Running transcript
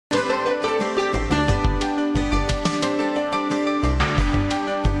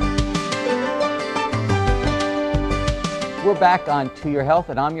back on To Your Health,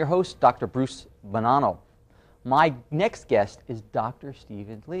 and I'm your host, Dr. Bruce Bonanno. My next guest is Dr.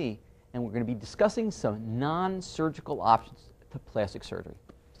 Stephen Lee, and we're going to be discussing some non-surgical options to plastic surgery.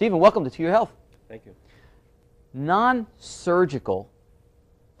 Stephen, welcome to Your Health. Thank you. Non-surgical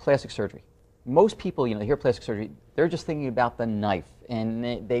plastic surgery. Most people, hear plastic surgery, they're just thinking about the knife,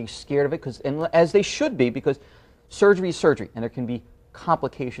 and they're scared of it, and as they should be, because surgery is surgery, and there can be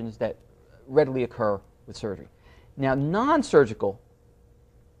complications that readily occur with surgery. Now, non-surgical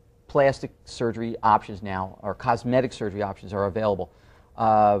plastic surgery options now, or cosmetic surgery options, are available.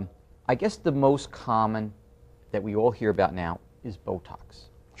 I guess the most common that we all hear about now is Botox.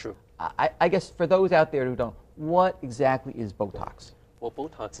 True. I guess for those out there who don't, what exactly is Botox? Well,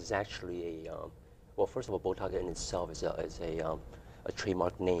 Botox is actually well, first of all, Botox in itself is a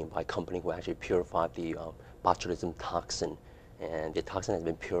trademark name by a company who actually purified the botulism toxin. And the toxin has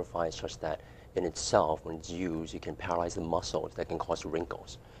been purified such that in itself, when it's used, it can paralyze the muscles that can cause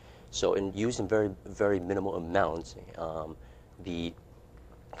wrinkles. So in using very, very minimal amounts, the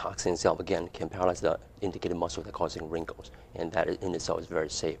toxin itself, again, can paralyze the indicated muscle that causing wrinkles. And that in itself is very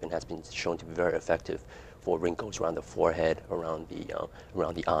safe and has been shown to be very effective for wrinkles around the forehead, around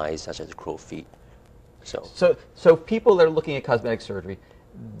the eyes, such as crow's feet. So people that are looking at cosmetic surgery,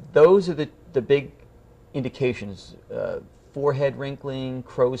 those are the big indications. Forehead wrinkling,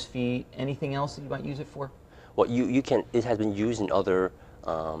 crow's feet, anything else that you might use it for? Well, you can. It has been used in other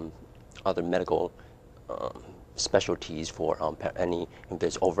medical specialties for if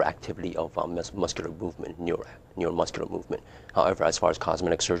there's overactivity of muscular movement, neuromuscular movement. However, as far as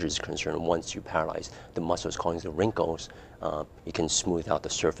cosmetic surgery is concerned, once you paralyze the muscles causing the wrinkles, it can smooth out the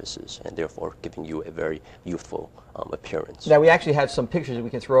surfaces and therefore giving you a very youthful appearance. Now, we actually have some pictures that we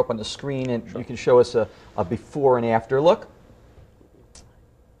can throw up on the screen, and you can show us a before and after look.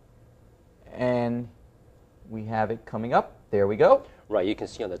 And we have it coming up. There we go. Right, you can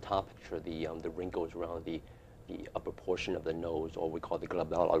see on the top picture the wrinkles around the upper portion of the nose, or we call the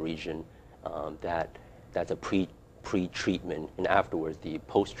glabella region. That's a pre-treatment, and afterwards the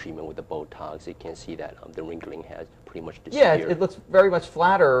post-treatment with the Botox, you can see that the wrinkling has pretty much disappeared. Yeah, it looks very much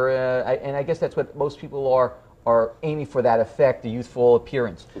flatter, and I guess that's what most people are aiming for, that effect, the youthful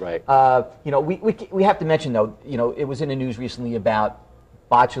appearance. Right. We have to mention, though, it was in the news recently about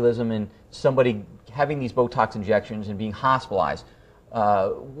botulism and somebody having these Botox injections and being hospitalized.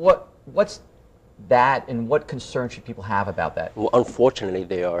 What's that, and what concern should people have about that? Well, unfortunately,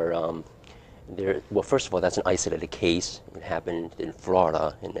 they are. Well, first of all, that's an isolated case. It happened in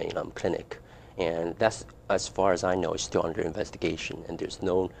Florida in a clinic, and that's, as far as I know, is still under investigation. And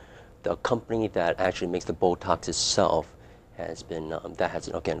the company that actually makes the Botox itself has been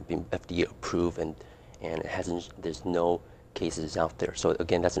again been FDA approved, and it hasn't. There's no cases out there. So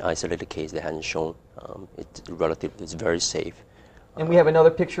again, that's an isolated case that hasn't shown it's very safe. And we have another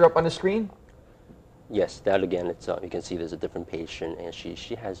picture up on the screen. Yes, that again, it's you can see there's a different patient, and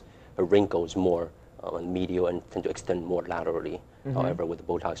she has her wrinkles more on medial and tend to extend more laterally. Mm-hmm. However, with the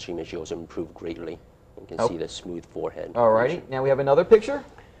Botox treatment, she also improved greatly. You can see the smooth forehead. All righty. Now we have another picture.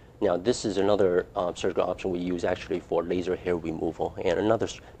 Now this is another surgical option we use actually for laser hair removal, and another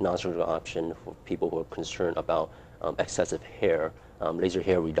non-surgical option for people who are concerned about excessive hair. Laser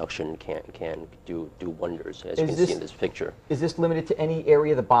hair reduction can do wonders, as you can see in this picture. Is this limited to any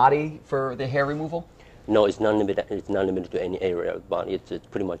area of the body for the hair removal? No, it's not limited. It's not limited to any area of the body. It's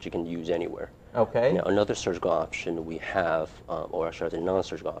pretty much you can use anywhere. Okay. Now another surgical option we have, or should I say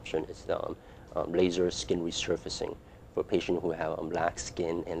non-surgical option, is the laser skin resurfacing for patients who have lax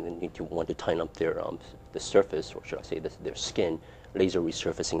skin and then need to want to tighten up their the surface, or should I say their skin. Laser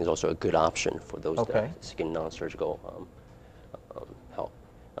resurfacing is also a good option for those that seek non-surgical help.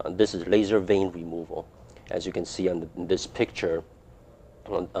 This is laser vein removal. As you can see on this picture,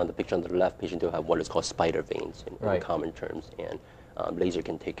 on the picture on the left, patients do have what is called spider veins in common terms, and laser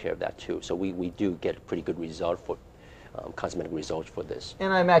can take care of that too. So we do get a pretty good result for cosmetic results for this.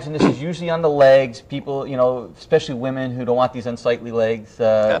 And I imagine this is usually on the legs. People, especially women who don't want these unsightly legs,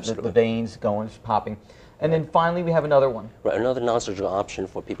 the veins going, popping. And then finally, we have another one. Right, another non-surgical option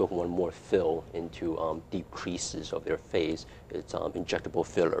for people who want more fill into deep creases of their face. It's injectable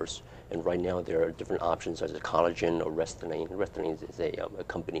fillers. And right now, there are different options such as collagen or Restylane. Restylane is a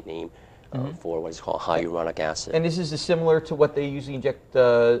company name for what is called hyaluronic acid. And this is similar to what they usually inject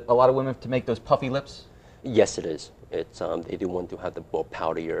a lot of women to make those puffy lips? Yes, it is. It's they do want to have the more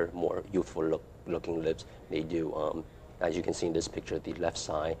powderier, more youthful looking lips. They do, as you can see in this picture, the left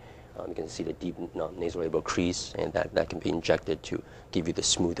side. You can see the deep nasolabial crease, and that can be injected to give you the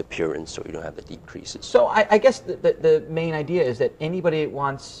smooth appearance so you don't have the deep creases. So I guess the main idea is that anybody that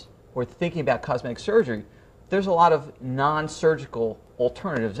wants or thinking about cosmetic surgery, there's a lot of non-surgical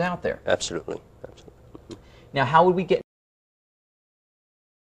alternatives out there. Absolutely. Absolutely. Now, how would we get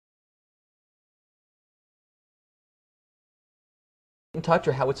in touch,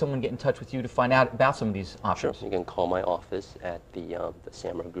 or how would someone get in touch with you to find out about some of these options? Sure. You can call my office at the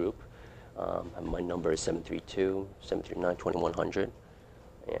SAMR Group. My number is 732-739-2100.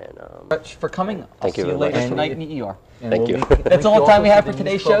 And Much for coming. Thank I'll you see you very later much. tonight in the ER. And Thank you. That's all the time we have for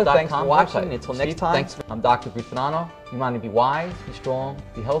today's show. Thanks for newsprobe.com watching. website. Until next Steve, time, thanks. I'm Dr. Bufanano. Reminding you to be wise, be strong,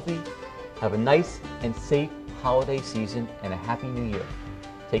 be healthy, have a nice and safe holiday season, and a happy new year.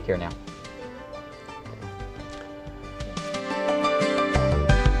 Take care now.